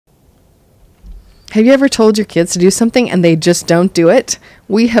Have you ever told your kids to do something and they just don't do it?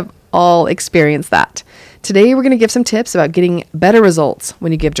 We have all experienced that. Today, we're going to give some tips about getting better results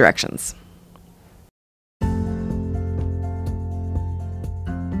when you give directions.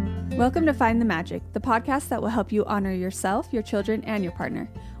 Welcome to Find the Magic, the podcast that will help you honor yourself, your children, and your partner.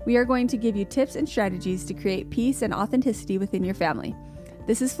 We are going to give you tips and strategies to create peace and authenticity within your family.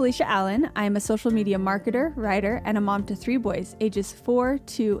 This is Felicia Allen. I am a social media marketer, writer, and a mom to 3 boys, ages 4,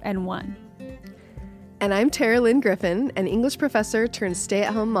 2, and 1. And I'm Tara Lynn Griffin, an English professor turned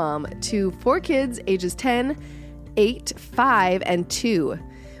stay-at-home mom to 4 kids ages 10, 8, 5, and 2.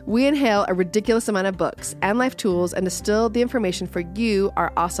 We inhale a ridiculous amount of books and life tools and distill the information for you,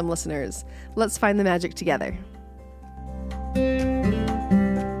 our awesome listeners. Let's find the magic together.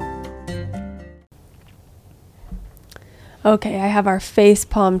 Okay, I have our face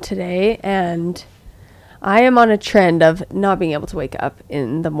palm today, and I am on a trend of not being able to wake up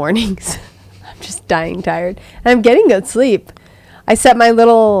in the mornings. I'm just dying tired, and I'm getting good sleep. I set my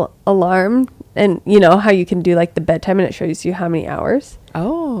little alarm, and you know how you can do like the bedtime and it shows you how many hours?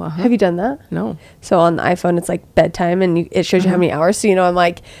 Oh, Have you done that? No. So on the iPhone, it's like bedtime, and it shows you how many hours. So, you know, I'm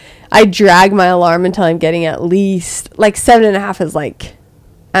like, I drag my alarm until I'm getting at least like 7.5 is like,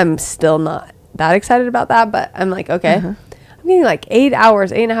 I'm still not that excited about that, but I'm like, okay, I'm getting like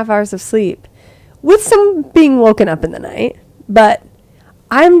 8.5 hours of sleep with some being woken up in the night, but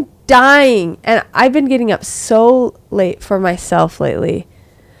I'm dying, and I've been getting up so late for myself lately,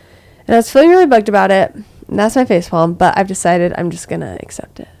 and I was feeling really bugged about it, and that's my facepalm, but I've decided I'm just gonna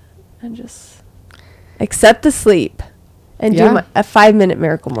accept it and just accept the sleep and do a 5-minute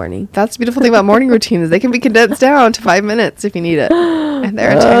miracle morning. That's the beautiful thing about morning routines. They can be condensed down to 5 minutes if you need it. And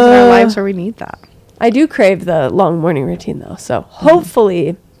there are times in our lives where we need that. I do crave the long morning routine though, so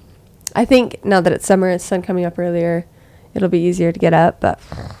hopefully, I think now that it's summer, it's sun coming up earlier, it'll be easier to get up, but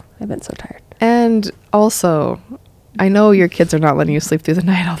I've been so tired. And also, I know your kids are not letting you sleep through the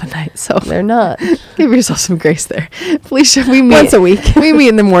night all the night, so They're not. give yourself some grace there. Felicia, we meet Once a week. We meet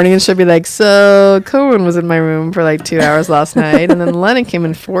in the morning, and she'll be like, so Cohen was in my room for like 2 hours last night, and then Lennon came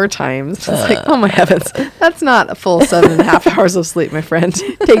in 4 times. It's like, oh my heavens, that's not a full 7.5 hours of sleep, my friend.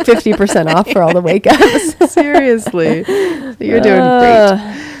 Take 50% off for all the wake ups. Seriously, you're doing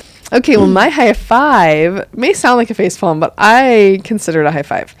great. Okay, well, my high five may sound like a facepalm, but I consider it a high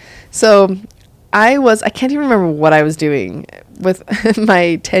five. So I can't even remember what I was doing with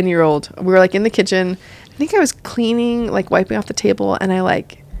my 10-year-old. We were like in the kitchen. I think I was cleaning, like wiping off the table, and I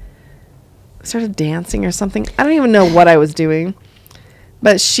like started dancing or something. I don't even know what I was doing,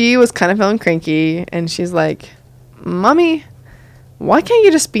 but she was kind of feeling cranky, and she's like, Mommy, why can't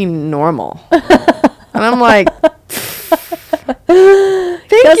you just be normal? And I'm like,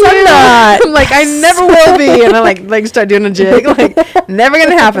 thank you. I'm not. I'm like, I never will be. And I like start doing a jig. Like, never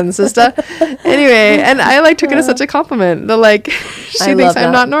gonna happen, sister. Anyway, and I like took it as such a compliment. The like, she thinks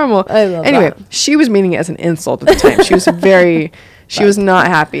I'm not normal. I love anyway, that. she was meaning it as an insult at the time. She was she was not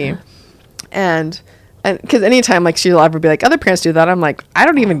happy. And because anytime like she'll ever be like, other parents do that, I'm like, I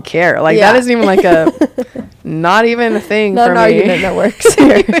don't even care. Like that isn't even like not even a thing Not for an me. argument that works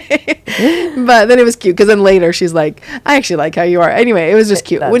here. But then it was cute because then later she's like, I actually like how you are. Anyway, it was just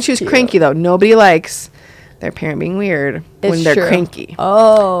cute. That's When she was cute. cranky though, nobody likes their parent being weird when they're true. cranky.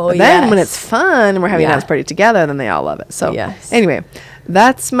 Oh, But then when it's fun and we're having a dance party together, then they all love it. So anyway,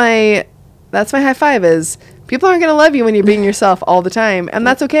 that's my high five is people aren't going to love you when you're being yourself all the time. And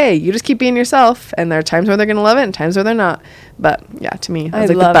that's okay. You just keep being yourself. And there are times where they're going to love it and times where they're not. But yeah, to me, that's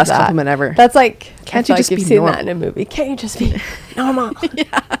like the best compliment ever. That's like, Can't you just you've be seen normal? that in a movie? Can't you just be normal?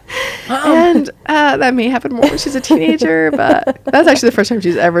 And that may happen more when she's a teenager, but that's actually the first time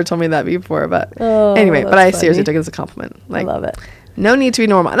she's ever told me that before. But anyway, but I seriously took it as a compliment. Like, I love it. No need to be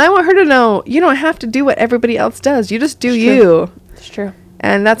normal. And I want her to know you don't have to do what everybody else does. You just do you. It's true.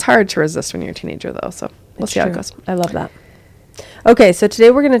 And that's hard to resist when you're a teenager, though. So we'll see how it goes. I love that. Okay, so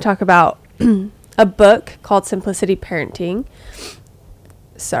today we're going to talk about a book called Simplicity Parenting.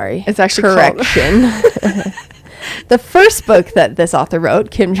 Sorry. It's actually correction. The first book that this author wrote,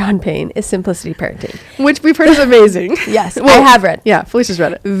 Kim John Payne, is Simplicity Parenting. Which we've heard is amazing. Yes, I have read. Yeah, Felicia's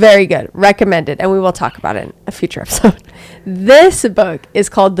read it. Very good. Recommended. And we will talk about it in a future episode. This book is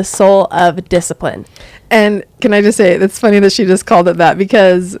called The Soul of Discipline. And can I just say, it's funny that she just called it that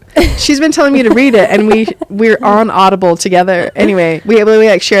because she's been telling me to read it, and we're on Audible together. Anyway, we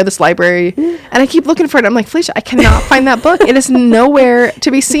like share this library, and I keep looking for it. I'm like, Felicia, I cannot find that book. It is nowhere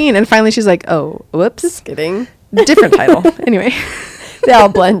to be seen. And finally, she's like, oh, whoops. Just kidding. Different title. Anyway. They all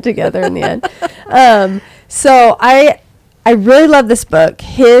blend together in the end. So I really love this book.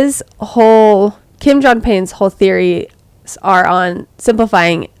 Kim John Payne's whole theory are on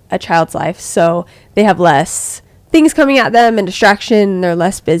simplifying a child's life. So they have less things coming at them and distraction, and they're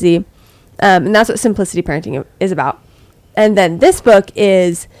less busy. And that's what Simplicity Parenting is about. And then this book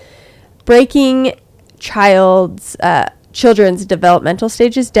is breaking children's developmental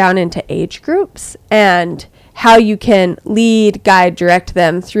stages down into age groups, and how you can lead, guide, direct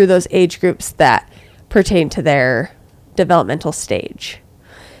them through those age groups that pertain to their developmental stage.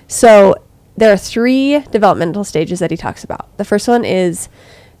 So there are 3 developmental stages that he talks about. The first one is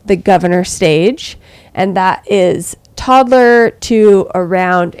the governor stage, and that is toddler to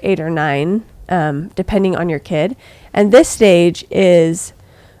around 8 or 9, depending on your kid. And this stage is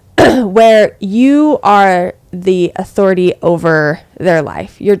where you are the authority over their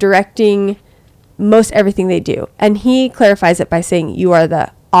life. You're directing most everything they do. And he clarifies it by saying you are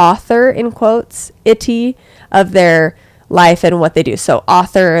the author, in quotes, itty, of their life and what they do. So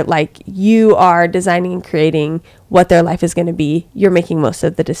author, like you are designing and creating what their life is going to be. You're making most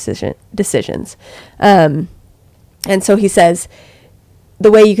of the decisions. And so he says,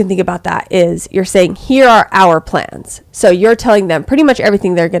 the way you can think about that is you're saying, here are our plans. So you're telling them pretty much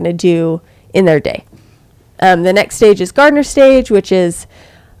everything they're going to do in their day. The next stage is Gardner stage, which is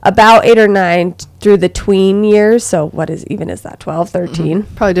about 8 or 9 through the tween years. So what is that, 12, 13?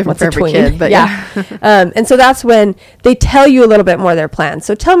 Mm-hmm. Probably different for every kid, but yeah. And so that's when they tell you a little bit more of their plans.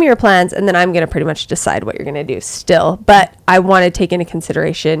 So tell me your plans, and then I'm going to pretty much decide what you're going to do still. But I want to take into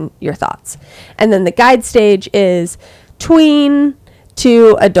consideration your thoughts. And then the guide stage is tween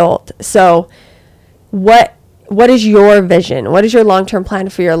to adult. So what is your vision? What is your long-term plan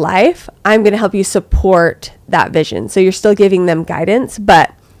for your life? I'm going to help you support that vision. So you're still giving them guidance,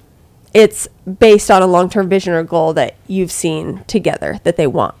 but it's based on a long-term vision or goal that you've seen together that they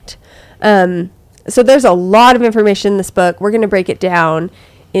want. So there's a lot of information in this book. We're going to break it down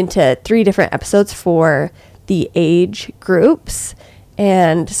into 3 different episodes for the age groups.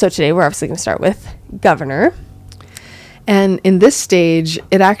 And so today we're obviously going to start with governor. And in this stage,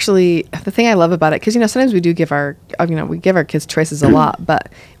 it actually, the thing I love about it, because, sometimes we do give our kids choices a lot, but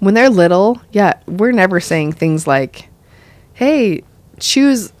when they're little, we're never saying things like, hey,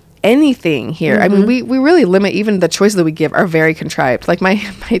 choose anything here. Mm-hmm. I mean, we really limit, even the choices that we give are very contrived. Like my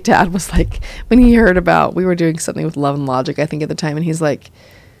dad was like, when he heard about, we were doing something with Love and Logic, I think at the time, and he's like,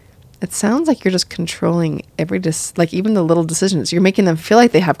 it sounds like you're just controlling like even the little decisions. You're making them feel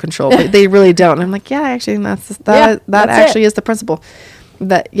like they have control, but they really don't. And I'm like, yeah, actually, that actually is the principle.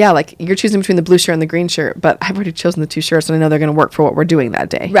 That, like you're choosing between the blue shirt and the green shirt, but I've already chosen the 2 shirts and I know they're going to work for what we're doing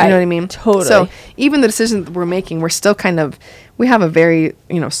that day. Right. You know what I mean? Totally. So even the decisions that we're making, we're still we have a very,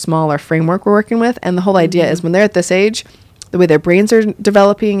 smaller framework we're working with. And the whole idea is when they're at this age, the way their brains are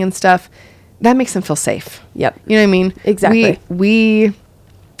developing and stuff, that makes them feel safe. Yep. You know what I mean? Exactly. We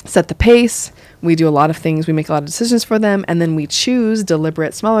set the pace. We do a lot of things. We make a lot of decisions for them. And then we choose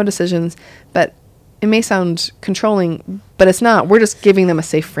deliberate, smaller decisions. But it may sound controlling, but it's not. We're just giving them a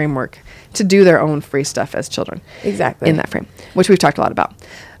safe framework to do their own free stuff as children. Exactly. In that frame, which we've talked a lot about.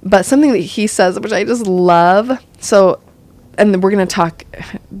 But something that he says, which I just love. So, and we're going to talk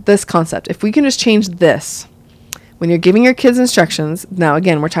this concept. If we can just change this, when you're giving your kids instructions, now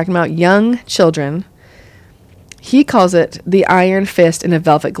again, we're talking about young children. He calls it the iron fist in a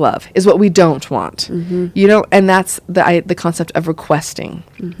velvet glove is what we don't want. Mm-hmm. And that's the concept of requesting.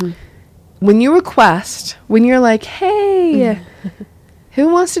 Mm-hmm. When you request, when you're like, hey, who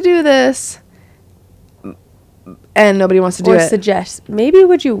wants to do this? And nobody wants to do it. Or suggest, maybe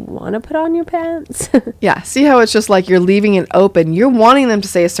would you want to put on your pants? Yeah. See how it's just like you're leaving it open. You're wanting them to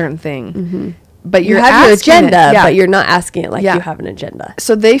say a certain thing. Mm-hmm. But you have your agenda, but you're not asking it like you have an agenda.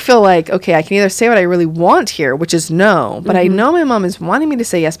 So they feel like, okay, I can either say what I really want here, which is no, but I know my mom is wanting me to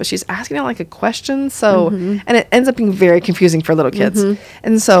say yes, but she's asking it like a question. So, and it ends up being very confusing for little kids.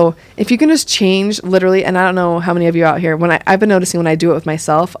 And so if you can just change literally, and I don't know how many of you out here, when I've been noticing when I do it with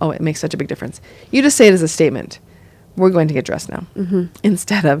myself, it makes such a big difference. You just say it as a statement. We're going to get dressed now.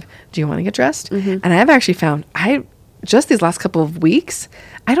 Instead of, do you want to get dressed? And I've actually found, just these last couple of weeks,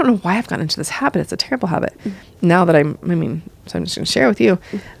 I don't know why I've gotten into this habit. It's a terrible habit. Now that so I'm just going to share with you.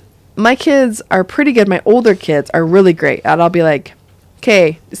 My kids are pretty good. My older kids are really great. And I'll be like,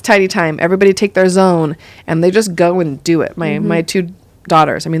 okay, it's tidy time. Everybody take their zone. And they just go and do it. My 2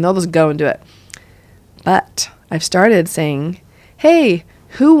 daughters, they'll just go and do it. But I've started saying, hey,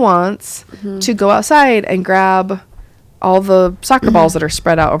 who wants to go outside and grab all the soccer balls that are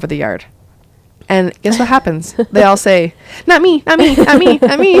spread out over the yard? And guess what happens? They all say, not me, not me, not me,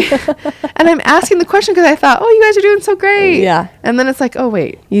 not me. And I'm asking the question because I thought, oh, you guys are doing so great. Yeah. And then it's like, oh,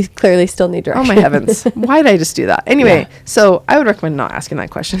 wait. You clearly still need direction. Oh, my heavens. Why did I just do that? Anyway, so I would recommend not asking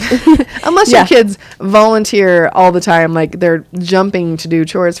that question. Unless your kids volunteer all the time, like they're jumping to do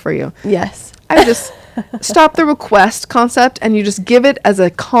chores for you. Yes. I would just stop the request concept and you just give it as a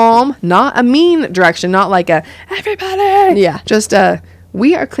calm, not a mean direction, not like a, everybody. Yeah. Just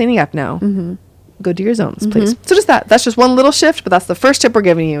we are cleaning up now. Go do your zones, please. So just that's just one little shift, but that's the first tip we're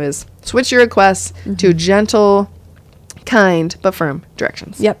giving you is switch your requests to gentle, kind, but firm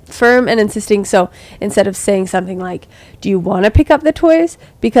directions. Yep. Firm and insisting. So instead of saying something like, do you want to pick up the toys?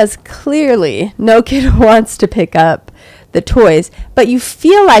 Because clearly no kid wants to pick up the toys, but you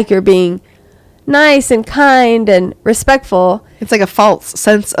feel like you're being nice and kind and respectful. It's like a false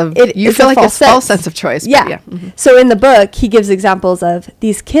sense of, you it's feel a like false a false sense of choice. Yeah. Mm-hmm. So in the book, he gives examples of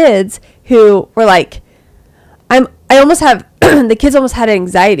these kids who were like, I almost have, the kids almost had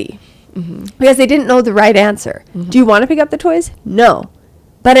anxiety because they didn't know the right answer. Do you want to pick up the toys? No.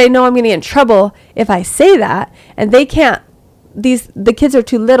 But I know I'm going to get in trouble if I say that, and they can't, the kids are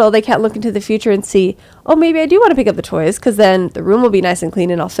too little, they can't look into the future and see, oh, maybe I do want to pick up the toys because then the room will be nice and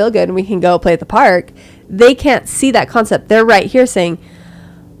clean and I'll feel good and we can go play at the park. They can't see that concept. They're right here saying,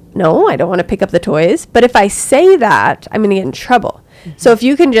 no, I don't want to pick up the toys. But if I say that, I'm going to get in trouble. So if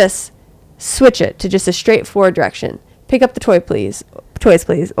you can just switch it to just a straightforward direction, pick up the toys,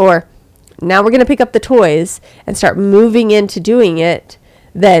 please, or now we're going to pick up the toys and start moving into doing it,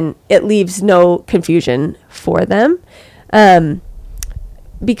 then it leaves no confusion for them.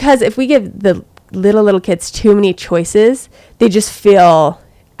 Because if we give the little kids too many choices, they just feel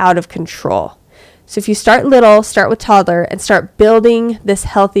out of control. So if you start little, start with toddler, and start building this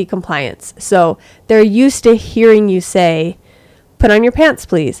healthy compliance. So they're used to hearing you say, put on your pants,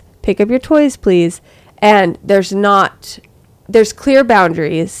 please. Pick up your toys, please. And there's clear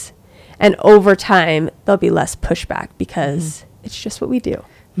boundaries. And over time, there'll be less pushback because it's just what we do.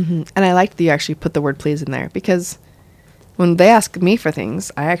 And I like that you actually put the word please in there because when they ask me for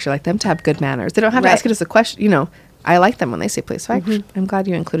things, I actually like them to have good manners. They don't have to ask it as a question. You know, I like them when they say please. So I'm glad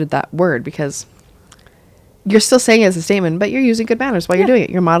you included that word because you're still saying it as a statement, but you're using good manners while you're doing it.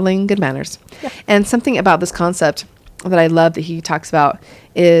 You're modeling good manners. Yeah. And something about this concept that I love that he talks about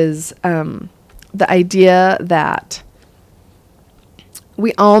is the idea that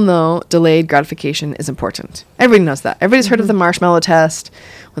we all know delayed gratification is important. Everybody knows that. Everybody's heard of the marshmallow test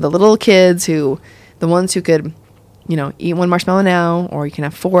with the little kids the ones who could, eat one marshmallow now, or you can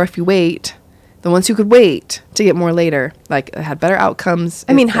have 4 if you wait. The ones who could wait to get more later, had better outcomes.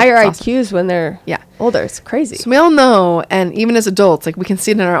 I mean, higher IQs when they're older. It's crazy. So we all know, and even as adults, we can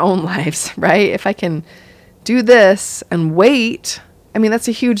see it in our own lives, right? If I can do this and wait, I mean, that's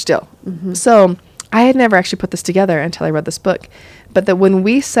a huge deal. So I had never actually put this together until I read this book. But that when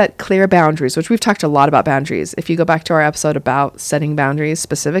we set clear boundaries, which we've talked a lot about boundaries. If you go back to our episode about setting boundaries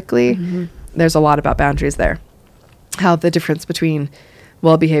specifically, there's a lot about boundaries there. How the difference between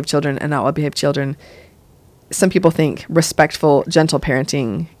well-behaved children and not well-behaved children. Some people think respectful, gentle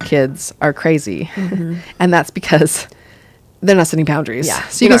parenting kids are crazy. And that's because they're not setting boundaries. Yeah.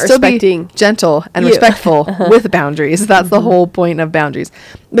 So you can still be gentle and respectful with boundaries. That's the whole point of boundaries.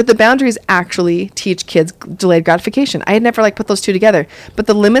 But the boundaries actually teach kids delayed gratification. I had never put those two together. But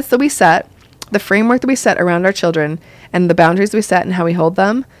the limits that we set, the framework that we set around our children, and the boundaries that we set and how we hold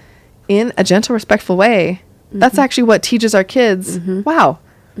them in a gentle, respectful way, that's actually what teaches our kids, wow.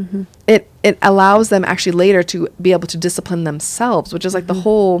 It allows them actually later to be able to discipline themselves, which is the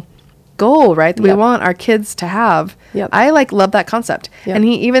whole goal, right? That we want our kids to have. I love that concept. And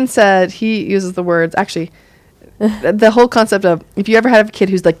he even said, he uses the words, actually, the whole concept of if you ever had a kid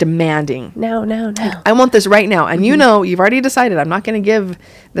who's demanding. No. I want this right now. And you've already decided I'm not going to give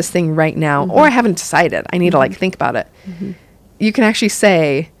this thing right now. Or I haven't decided. I need to think about it. You can actually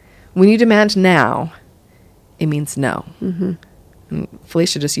say, when you demand now, it means no. And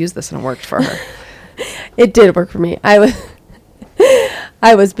Felicia just used this and it worked for her. It did work for me. I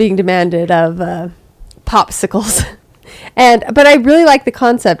was being demanded of popsicles. But I really like the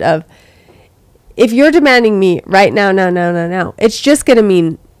concept of if you're demanding me right now, no, it's just going to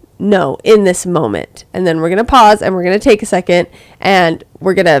mean no in this moment. And then we're going to pause and we're going to take a second and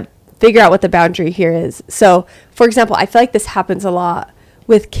we're going to figure out what the boundary here is. So, for example, I feel like this happens a lot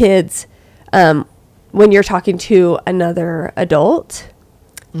with kids when you're talking to another adult.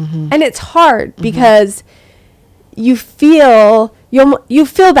 And it's hard because you feel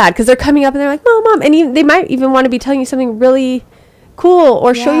bad because they're coming up and they're like, mom, and they might even want to be telling you something really cool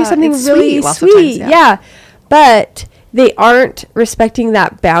or show you something really sweet. Yeah. But they aren't respecting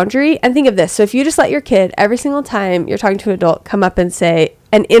that boundary. And think of this. So if you just let your kid every single time you're talking to an adult come up and say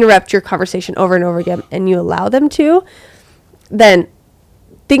and interrupt your conversation over and over again, and you allow them to, then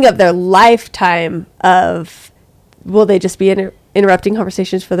think of their lifetime of, will they just be interrupting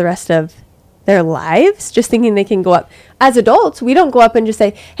conversations for the rest of their lives, just thinking they can go up. As adults, we don't go up and just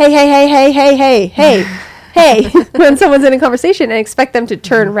say, hey, hey, hey, hey, hey, hey, hey, hey, when someone's in a conversation, and expect them to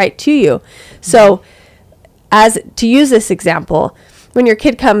turn right to you. So as to use this example, when your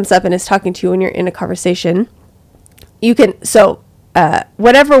kid comes up and is talking to you when you're in a conversation, you can,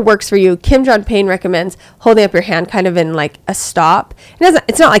 whatever works for you. Kim John Payne recommends holding up your hand kind of in like a stop.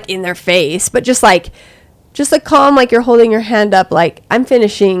 It's not like in their face, but just like calm, like you're holding your hand up, like I'm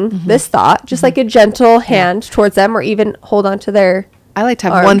finishing this thought, just like a gentle hand towards them, or even hold on to their I like to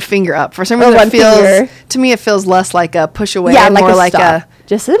have arm. one finger up. For some reason, to me, it feels less like a push away, and more like a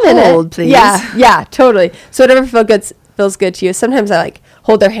just a minute, hold, please. Yeah, totally. So whatever feels good to you. Sometimes I like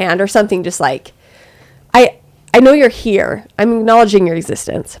hold their hand or something, just like I know you're here. I'm acknowledging your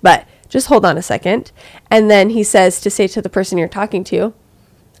existence, but just hold on a second. And then he says to say to the person you're talking to,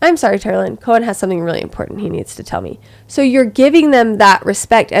 I'm sorry, Taryn, Cohen has something really important he needs to tell me. So you're giving them that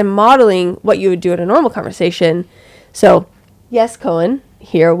respect and modeling what you would do in a normal conversation. So, yes, Cohen,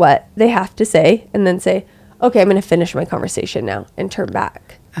 hear what they have to say, and then say, okay, I'm going to finish my conversation now, and turn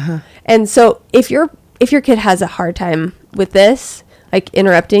back. Uh-huh. And so if your kid has a hard time with this, like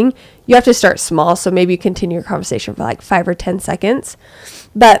interrupting, you have to start small. So maybe you continue your conversation for like 5 or 10 seconds.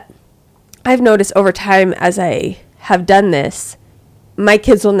 But I've noticed over time, as I have done this, my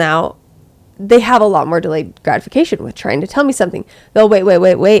kids will now, they have a lot more delayed gratification with trying to tell me something. They'll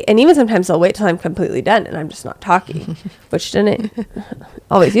wait. And even sometimes they'll wait till I'm completely done and I'm just not talking, which didn't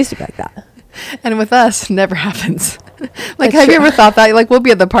always used to be like that. And with us, never happens. Like, have you ever thought that? Like, we'll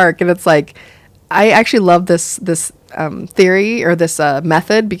be at the park and it's like, I actually love this theory or this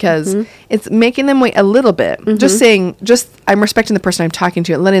method because it's making them wait a little bit. Just saying, I'm respecting the person I'm talking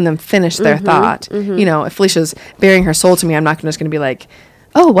to and letting them finish their thought. You know, if Felicia's bearing her soul to me, I'm not just going to be like,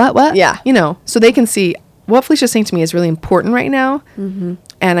 oh, what? Yeah. You know, so they can see what Felicia's saying to me is really important right now.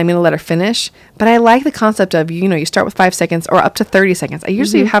 And I'm going to let her finish. But I like the concept of, you start with 5 seconds or up to 30 seconds. I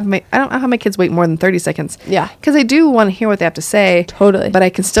usually I don't have my kids wait more than 30 seconds. Yeah. Because I do want to hear what they have to say. Totally. But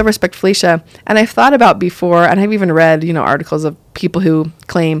I can still respect Felicia. And I've thought about before, and I've even read, articles of people who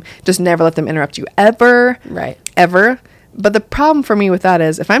claim just never let them interrupt you ever. Right. Ever. But the problem for me with that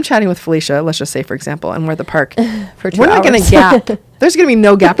is if I'm chatting with Felicia, let's just say, for example, and we're at the park, for 2 we're hours. not going to gap. There's going to be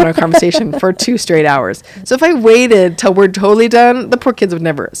no gap in our conversation for 2 straight hours. So if I waited till we're totally done, the poor kids would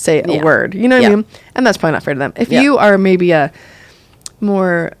never say a word. You know what I mean? And that's probably not fair to them. If you are maybe a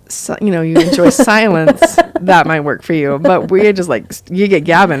more, you enjoy silence, that might work for you. But we just like, you get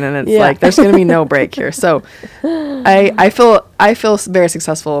gabbing and it's like, there's going to be no break here. So I feel very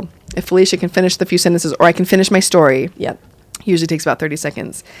successful if Felicia can finish the few sentences or I can finish my story. Yep. Usually takes about 30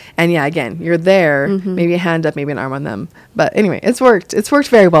 seconds. And again, you're there, maybe a hand up, maybe an arm on them. But anyway, it's worked. It's worked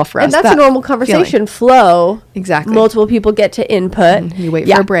very well for us. And that's a normal conversation flow. Exactly. Multiple people get to input. You wait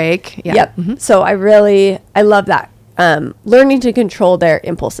for a break. Yeah. Yep. So I love that. Learning to control their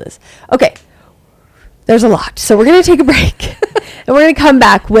impulses. Okay. There's a lot. So we're going to take a break and we're going to come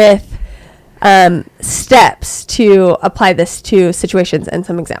back with steps to apply this to situations and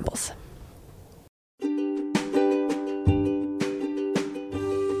some examples.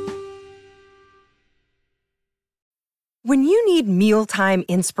 When you need mealtime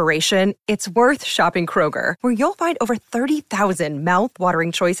inspiration, it's worth shopping Kroger, where you'll find over 30,000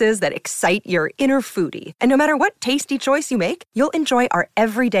 mouth-watering choices that excite your inner foodie. And no matter what tasty choice you make, you'll enjoy our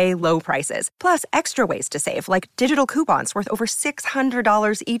everyday low prices, plus extra ways to save, like digital coupons worth over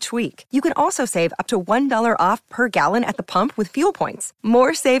 $600 each week. You can also save up to $1 off per gallon at the pump with fuel points.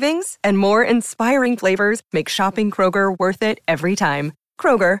 More savings and more inspiring flavors make shopping Kroger worth it every time.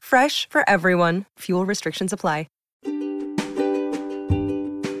 Kroger, fresh for everyone. Fuel restrictions apply.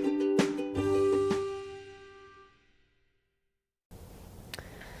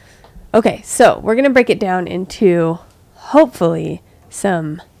 Okay, so we're going to break it down into hopefully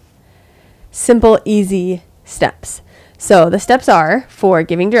some simple, easy steps. So the steps are for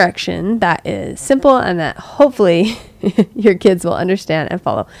giving direction that is simple and that hopefully your kids will understand and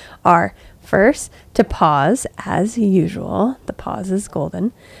follow are first to pause as usual. The pause is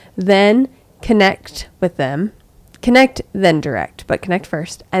golden. Then connect with them. Connect, then direct, but connect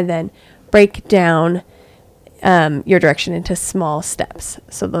first. And then break down your direction into small steps.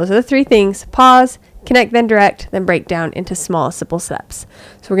 So those are the 3 things: pause, connect, then direct, then break down into small, simple steps.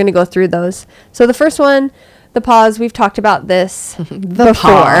 So we're going to go through those. So the first one, the pause, we've talked about this before.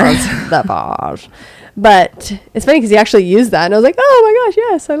 Pause. The pause. But it's funny because he actually used that, and I was like, oh my gosh,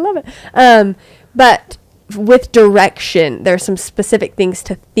 yes, I love it. But with direction, there's some specific things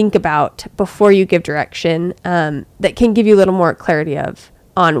to think about before you give direction that can give you a little more clarity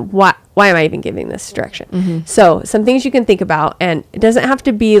on why am I even giving this direction. So some things you can think about, and it doesn't have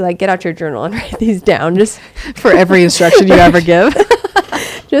to be like get out your journal and write these down just For every instruction you ever give.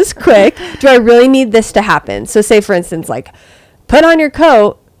 just quick. Do I really need this to happen? So say for instance, like put on your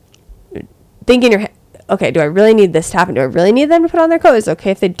coat, think in your head, okay, do I really need this to happen? Do I really need them to put on their coat? It's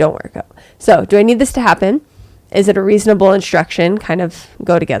okay if they don't wear a coat. So do I need this to happen? Is it a reasonable instruction? Kind of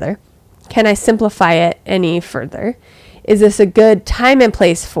go together. Can I simplify it any further? Is this a good time and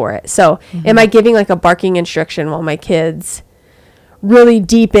place for it? So am I giving like a barking instruction while my kids really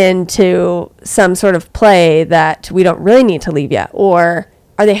deep into some sort of play that we don't really need to leave yet? Or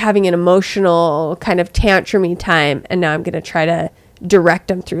are they having an emotional kind of tantrumy time, and now I'm going to try to direct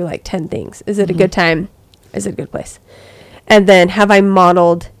them through like 10 things? Is it a good time? Is it a good place? And then have I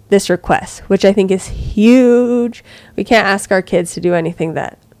modeled this request, which I think is huge. We can't ask our kids to do anything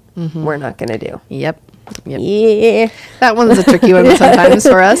that we're not going to do. Yep. Yeah. That one's a tricky one sometimes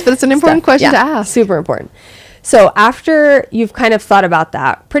for us, but it's an important question to ask. Super important. So after you've kind of thought about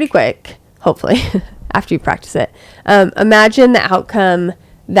that pretty quick, hopefully, after you practice it, imagine the outcome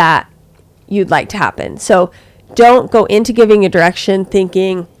that you'd like to happen. So don't go into giving a direction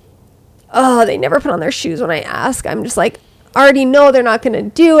thinking, oh, they never put on their shoes when I ask. I'm just like, already know they're not going to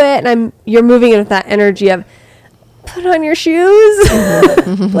do it. And you're moving in with that energy of, put on your shoes,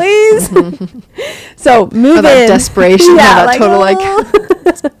 please. So move in. That desperation. Yeah, that total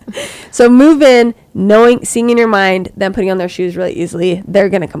So move in, seeing in your mind, them putting on their shoes really easily. They're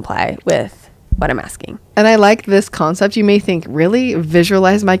going to comply with what I'm asking. And I like this concept. You may think, really?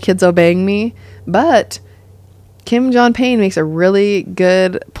 Visualize my kids obeying me? But Kim John Payne makes a really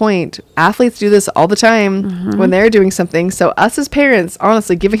good point. Athletes do this all the time when they're doing something. So us as parents,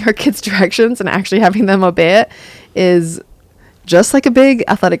 honestly, giving our kids directions and actually having them obey it is just like a big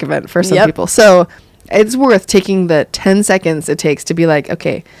athletic event for some people. So it's worth taking the 10 seconds it takes to be like,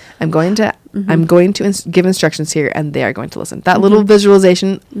 okay, I'm going to give instructions here, and they are going to listen. That little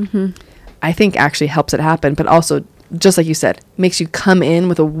visualization, I think, actually helps it happen, but also, just like you said, makes you come in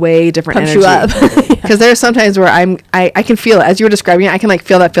with a way different Pumps energy. you up. Because there are some times where I can feel it. As you were describing it, I can like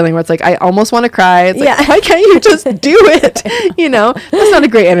feel that feeling where it's like, I almost want to cry. It's like, why can't you just do it? You know, that's not a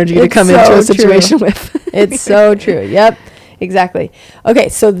great energy to come into a situation with. It's so true. Yep, exactly. Okay,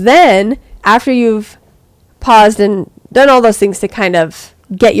 so then after you've paused and done all those things to kind of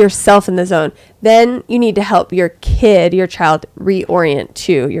get yourself in the zone, then you need to help your child reorient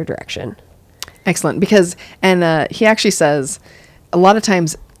to your direction. Excellent. Because, and he actually says a lot of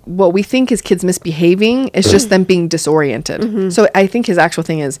times what we think is kids misbehaving is just them being disoriented. So I think his actual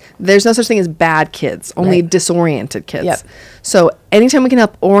thing is there's no such thing as bad kids, only disoriented kids. So anytime we can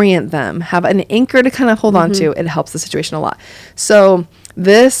help orient them, have an anchor to kind of hold on to, it helps the situation a lot. So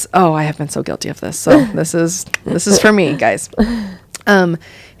this, I have been so guilty of this. So this is for me, guys.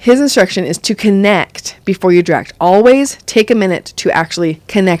 His instruction is to connect before you direct. Always take a minute to actually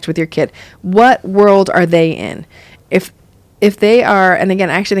connect with your kid. What world are they in? If they are, and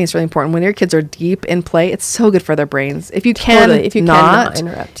again, I actually think it's really important, when your kids are deep in play, it's so good for their brains. If you can not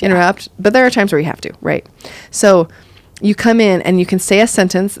interrupt, but there are times where you have to, right? So you come in and you can say a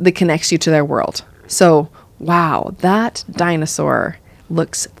sentence that connects you to their world. So, wow, that dinosaur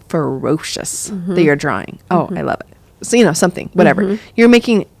looks ferocious that you're drawing. Oh, I love it. So, something, whatever. You're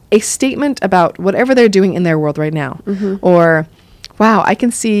making a statement about whatever they're doing in their world right now. Or, wow, I can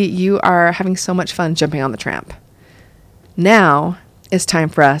see you are having so much fun jumping on the tramp. Now it's time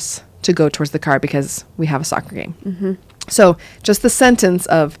for us to go towards the car because we have a soccer game. So just the sentence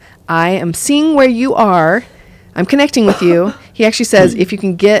of, I am seeing where you are. I'm connecting with you. He actually says if you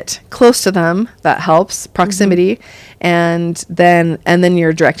can get close to them, that helps, proximity, and then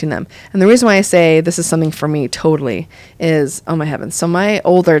you're directing them. And the reason why I say this is something for me totally is, oh my heavens. So my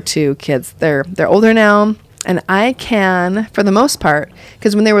older two kids, they're older now, and I can, for the most part,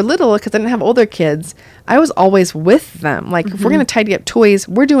 because when they were little, because I didn't have older kids, I was always with them. Like, if we're going to tidy up toys,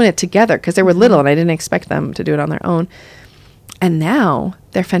 we're doing it together because they were little and I didn't expect them to do it on their own. And now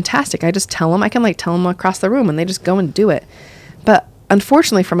they're fantastic. I just tell them, I can tell them across the room and they just go and do it. But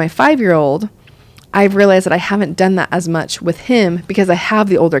unfortunately for my 5-year-old, I've realized that I haven't done that as much with him because I have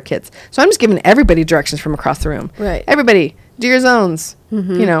the older kids. So I'm just giving everybody directions from across the room. Right. Everybody, do your zones.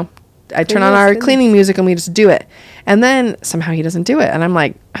 I turn on our cleaning music and we just do it. And then somehow he doesn't do it. And I'm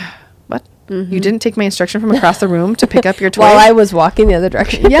like, what? You didn't take my instruction from across the room to pick up your toy. While I was walking the other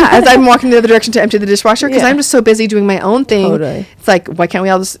direction. Yeah, as I'm walking the other direction to empty the dishwasher, because Yeah. I'm just so busy doing my own thing. Totally. It's like, why can't we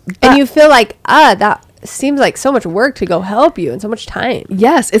all just... And you feel like, that seems like so much work to go help you and so much time.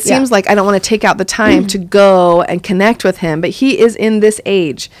 Yes, it seems like I don't want to take out the time to go and connect with him, but he is in this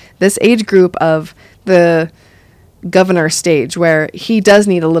age group of the governor stage where he does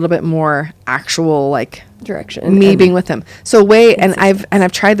need a little bit more actual like Direction. me and being with him. So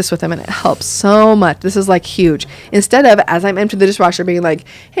I've tried this with him and it helps so much. This is like huge. Instead of as I'm emptying the dishwasher being like,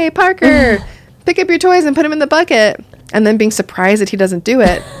 "Hey Parker, pick up your toys and put them in the bucket," and then being surprised that he doesn't do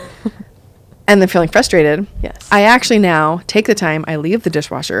it. And then feeling frustrated. Yes. I actually now take the time, I leave the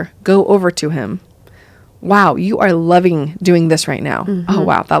dishwasher, go over to him. Wow, you are loving doing this right now. Oh,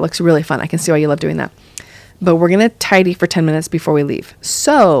 wow, that looks really fun. I can see why you love doing that. But we're going to tidy for 10 minutes before we leave.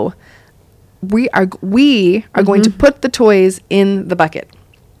 So we are going to put the toys in the bucket.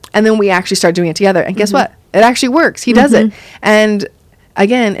 And then we actually start doing it together. And guess what? It actually works. He does it. And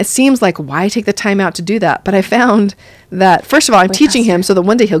again, it seems like, why take the time out to do that? But I found that, first of all, I'm teaching him so that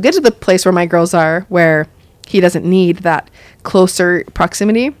one day he'll get to the place where my girls are, where he doesn't need that closer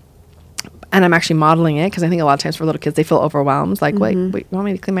proximity. And I'm actually modeling it because I think a lot of times for little kids, they feel overwhelmed. Like, wait, you want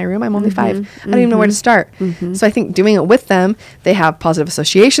me to clean my room? I'm only 5. I don't even know where to start. So I think doing it with them, they have positive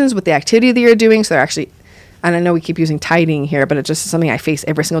associations with the activity that you're doing. So they're actually... And I know we keep using tidying here, but it's just something I face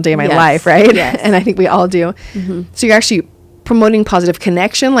every single day of my life, right? Yes. And I think we all do. So you're actually promoting positive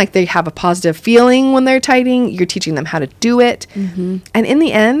connection, like they have a positive feeling when they're tidying. You're teaching them how to do it. And in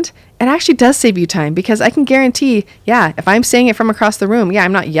the end, it actually does save you time because I can guarantee, if I'm saying it from across the room,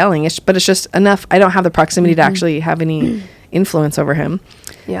 I'm not yelling, but it's just enough. I don't have the proximity to actually have any influence over him.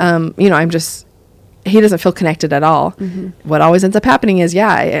 Yeah. He doesn't feel connected at all. What always ends up happening is,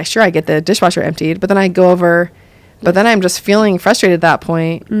 I get the dishwasher emptied, but then I go over, but then I'm just feeling frustrated at that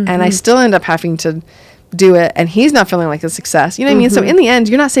point, and I still end up having to do it, and he's not feeling like a success. You know what I mean? So in the end,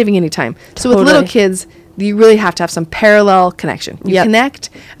 you're not saving any time. So with little kids, you really have to have some parallel connection. You connect,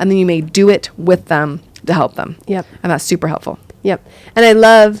 and then you may do it with them to help them. Yep. And that's super helpful. Yep. And I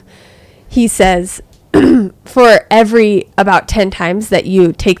love, he says, for every about 10 times that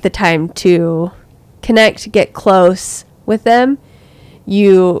you take the time to connect, get close with them,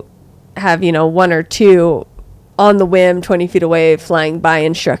 you have, 1 or 2 on the whim, 20 feet away, flying by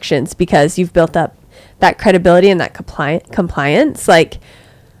instructions because you've built up that credibility and that compliance. Like,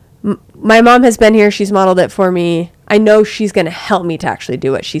 my mom has been here. She's modeled it for me. I know she's going to help me to actually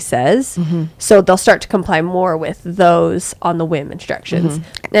do what she says. So they'll start to comply more with those on the whim instructions.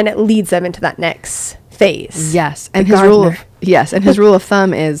 And it leads them into that next phase. Yes. And his rule of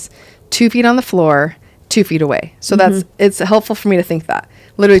thumb is 2 feet on the floor, 2 feet away. So it's helpful for me to think that.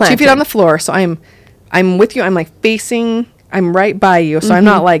 Literally Planting. 2 feet on the floor. So I'm with you. I'm like I'm right by you. So I'm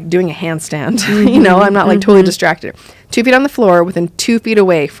not like doing a handstand, I'm not like totally distracted. 2 feet on the floor within 2 feet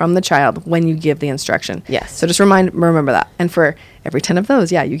away from the child when you give the instruction. Yes. So just remember that. And for every 10 of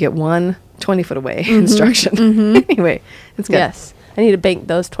those, you get one 20 foot away instruction. Anyway, it's good. Yes. I need to bank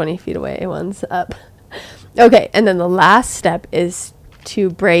those 20 feet away ones up. Okay. And then the last step is to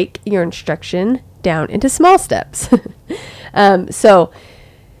break your instruction down into small steps. So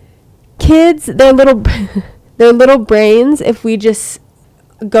kids, their little brains, if we just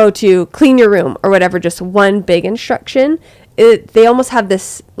go to clean your room or whatever, just one big instruction, they almost have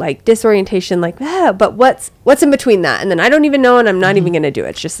this like disorientation, like, but what's in between that? And then I don't even know, and I'm not even going to do it.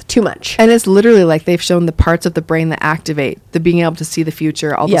 It's just too much. And it's literally like they've shown the parts of the brain that activate, the being able to see the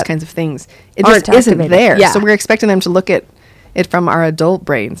future, all those kinds of things. It Aren't just isn't activated. there. Yeah. So we're expecting them to look at it from our adult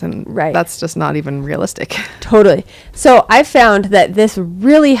brains, and Right. that's just not even realistic. Totally. So I found that this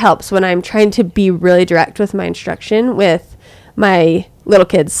really helps when I'm trying to be really direct with my instruction with my little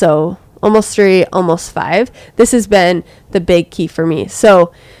kids. So almost 3, almost 5. This has been the big key for me.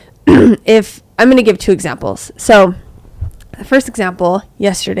 So if I'm going to give 2 examples. So the first example,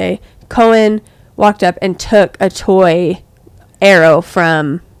 yesterday, Cohen walked up and took a toy arrow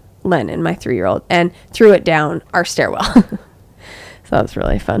from Lennon, my 3-year-old, and threw it down our stairwell. So that was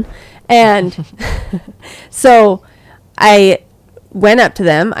really fun. And so I went up to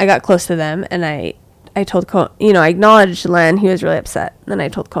them. I got close to them, and I told Cohen, I acknowledged Len. He was really upset. And then I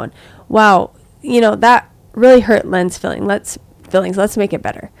told Cohen, wow, that really hurt Len's feelings. Let's make it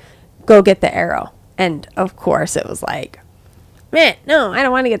better. Go get the arrow. And of course it was like, man, no, I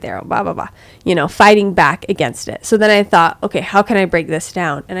don't want to get the arrow, blah, blah, blah, fighting back against it. So then I thought, okay, how can I break this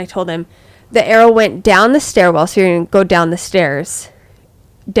down? And I told him the arrow went down the stairwell. So you're going to go down the stairs,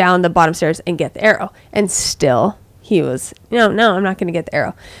 down the bottom stairs, and get the arrow. And still he was, no, I'm not going to get the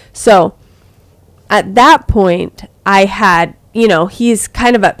arrow. So at that point, I had you know, he's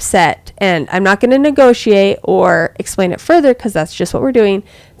kind of upset, and I'm not going to negotiate or explain it further because that's just what we're doing.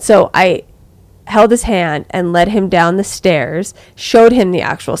 So I held his hand and led him down the stairs, showed him the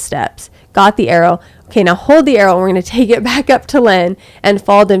actual steps, got the arrow. Okay, now hold the arrow. We're going to take it back up to Len, and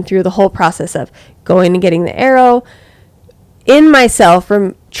followed him through the whole process of going and getting the arrow, in myself,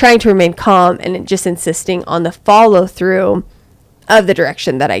 from trying to remain calm and just insisting on the follow through of the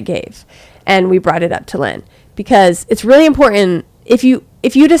direction that I gave. And we brought it up to Len, because it's really important. If you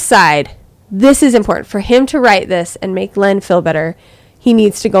decide this is important for him to write this and make Len feel better, he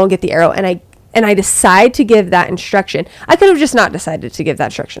needs to go and get the arrow. And I decide to give that instruction. I could have just not decided to give that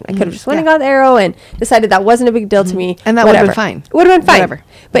instruction. I could have just went and got the arrow and decided that wasn't a big deal to me. And that would have been fine. Would have been fine. Whatever.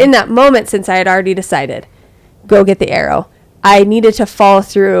 But in that moment, since I had already decided, go get the arrow, I needed to follow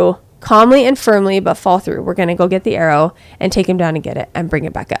through calmly and firmly, but follow through. We're going to go get the arrow and take him down and get it and bring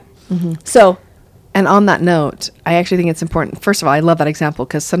it back up. So, and on that note, I actually think it's important. First of all, I love that example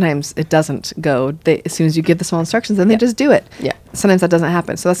because sometimes it doesn't go. As soon as you give the small instructions, then they just do it. Yeah. Sometimes that doesn't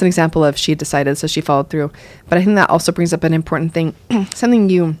happen. So that's an example of she decided, so she followed through. But I think that also brings up an important thing.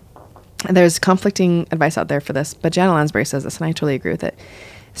 There's conflicting advice out there for this, but Jana Lansbury says this, and I totally agree with it.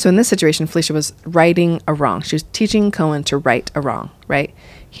 So in this situation, Felicia was righting a wrong. She was teaching Cohen to right a wrong, right?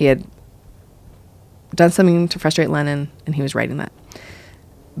 He had done something to frustrate Lennon, and he was righting that.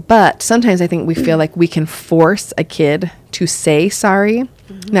 But sometimes I think we feel like we can force a kid to say sorry.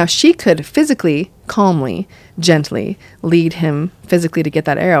 Now, she could physically, calmly, gently lead him physically to get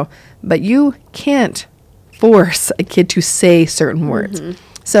that arrow, but you can't force a kid to say certain words.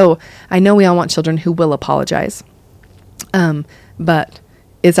 So I know we all want children who will apologize, but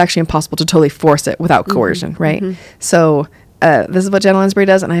it's actually impossible to totally force it without coercion, right? So this is what Jana Lansbury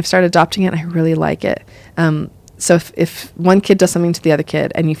does, and I've started adopting it, and I really like it. So if one kid does something to the other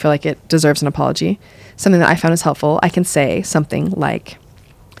kid and you feel like it deserves an apology, something that I found is helpful, I can say something like,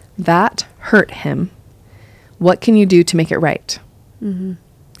 that hurt him. What can you do to make it right?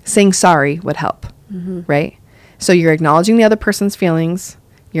 Saying sorry would help, right? So you're acknowledging the other person's feelings.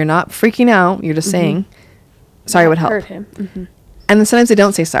 You're not freaking out. You're just saying, sorry would help. hurt him. And then sometimes they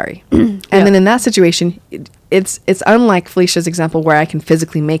don't say sorry. And then in that situation, it's unlike Felicia's example where I can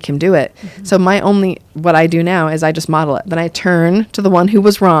physically make him do it. So what I do now is I just model it. Then I turn to the one who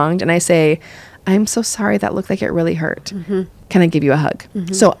was wronged and I say, I'm so sorry, that looked like it really hurt. Can I give you a hug?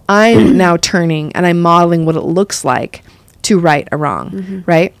 So I'm now turning and I'm modeling what it looks like to right a wrong,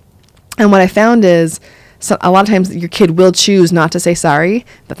 right? And what I found is, so a lot of times your kid will choose not to say sorry,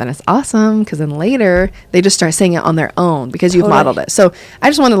 but then it's awesome because then later they just start saying it on their own because you've modeled it. So I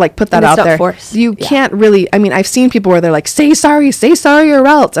just want to like put that out there. Forced. You can't really, I mean, I've seen people where they're like, say sorry or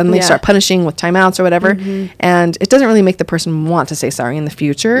else. And they start punishing with timeouts or whatever. And it doesn't really make the person want to say sorry in the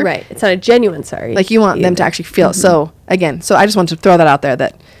future. Right. It's not a genuine sorry. Like you want them to actually feel. So again, so I just want to throw that out there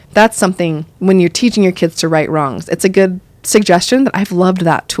that's something when you're teaching your kids to right wrongs. It's a good suggestion that I've loved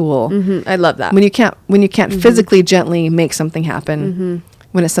that tool. I love that. When you can't physically gently make something happen,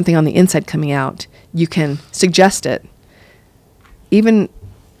 when it's something on the inside coming out, you can suggest it, even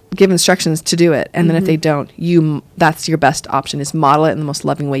give instructions to do it. And then if they don't, that's your best option, is model it in the most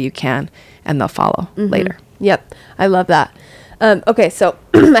loving way you can, and they'll follow later. Yep. I love that. Okay. So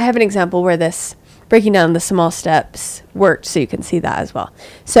I have an example where this breaking down the small steps worked, so you can see that as well.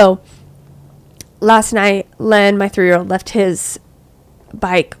 So last night, Len, my 3-year-old, left his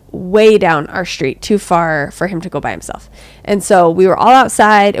bike way down our street, too far for him to go by himself. And so we were all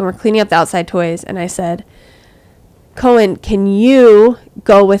outside and we're cleaning up the outside toys. And I said, Cohen, can you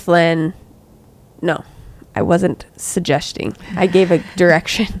go with Len? No, I wasn't suggesting. I gave a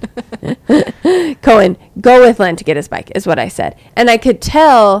direction. Cohen, go with Len to get his bike, is what I said. And I could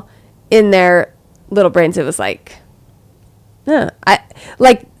tell in their little brains, it was like, they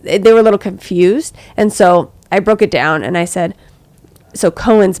were a little confused. And so I broke it down and I said, so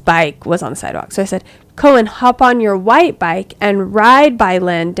Cohen's bike was on the sidewalk. So I said, Cohen, hop on your white bike and ride by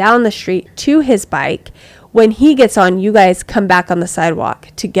Len down the street to his bike. When he gets on, you guys come back on the sidewalk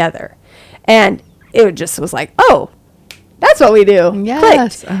together. And it just was like, oh, that's what we do.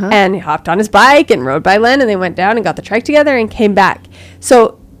 Yes. And he hopped on his bike and rode by Len, and they went down and got the trike together and came back.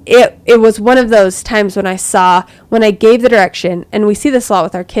 So it was one of those times when I gave the direction, and we see this a lot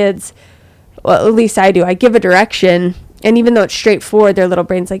with our kids. Well, at least I do. I give a direction, and even though it's straightforward, their little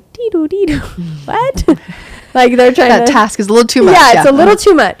brain's like, dee-doo, dee-doo. What? Like they're trying that task is a little too much. Yeah, it's a little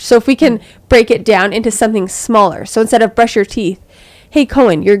too much. So if we can break it down into something smaller. So instead of brush your teeth, hey,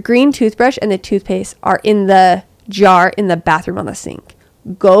 Cohen, your green toothbrush and the toothpaste are in the jar in the bathroom on the sink.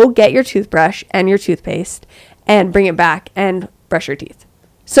 Go get your toothbrush and your toothpaste and bring it back and brush your teeth.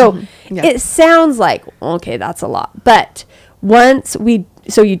 So it sounds like, okay, that's a lot. But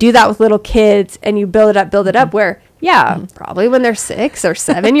so you do that with little kids and you build it up where, probably when they're 6 or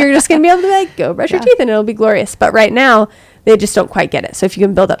 7, you're just going to be able to like, go brush your teeth and it'll be glorious. But right now, they just don't quite get it. So if you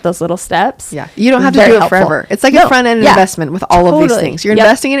can build up those little steps. Yeah. You don't have to do it forever. It's like a front end investment with all of these things. You're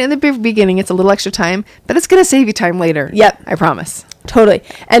investing it in the beginning. It's a little extra time, but it's going to save you time later. Yep. I promise. Totally.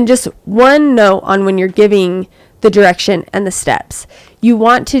 And just one note on when you're giving the direction and the steps, you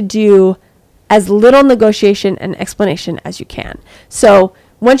want to do as little negotiation and explanation as you can. So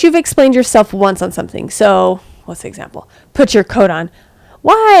once you've explained yourself once on something, so what's the example? Put your coat on.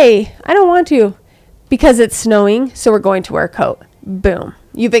 Why? I don't want to. Because it's snowing, so we're going to wear a coat. Boom.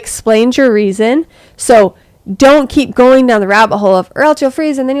 You've explained your reason. So don't keep going down the rabbit hole of, or else you'll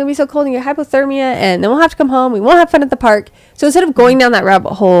freeze and then you'll be so cold and get hypothermia and then we'll have to come home. We won't have fun at the park. So instead of going down that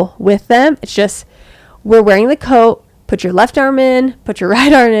rabbit hole with them, it's just, we're wearing the coat. Put your left arm in, put your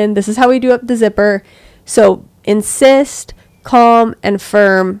right arm in. This is how we do up the zipper. So insist, calm, and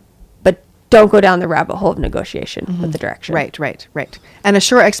firm, but don't go down the rabbit hole of negotiation with the direction. Right. And a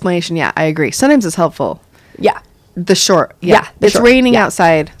short explanation, I agree. Sometimes it's helpful. Yeah. The short, it's raining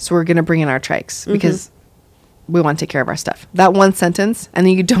outside, so we're going to bring in our trikes because we want to take care of our stuff. That one sentence, and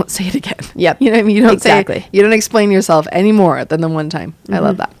then you don't say it again. Yep. You know what I mean? You don't say, you don't explain yourself any more than the one time. I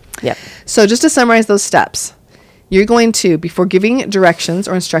love that. Yep. So just to summarize those steps, you're going to, before giving directions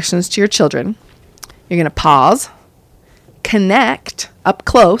or instructions to your children, you're going to pause, connect up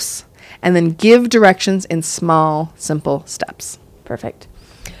close, and then give directions in small, simple steps. Perfect.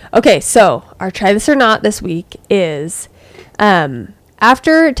 Okay, so our try this or not this week is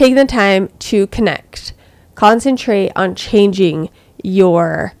after taking the time to connect, concentrate on changing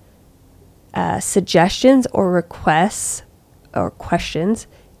your suggestions or requests or questions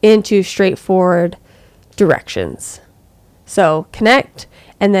into straightforward directions. So connect,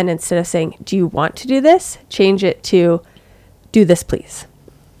 and then instead of saying, do you want to do this? Change it to, do this, please.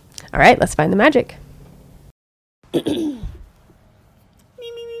 All right, let's find the magic.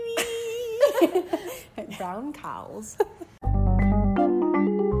 Brown cows.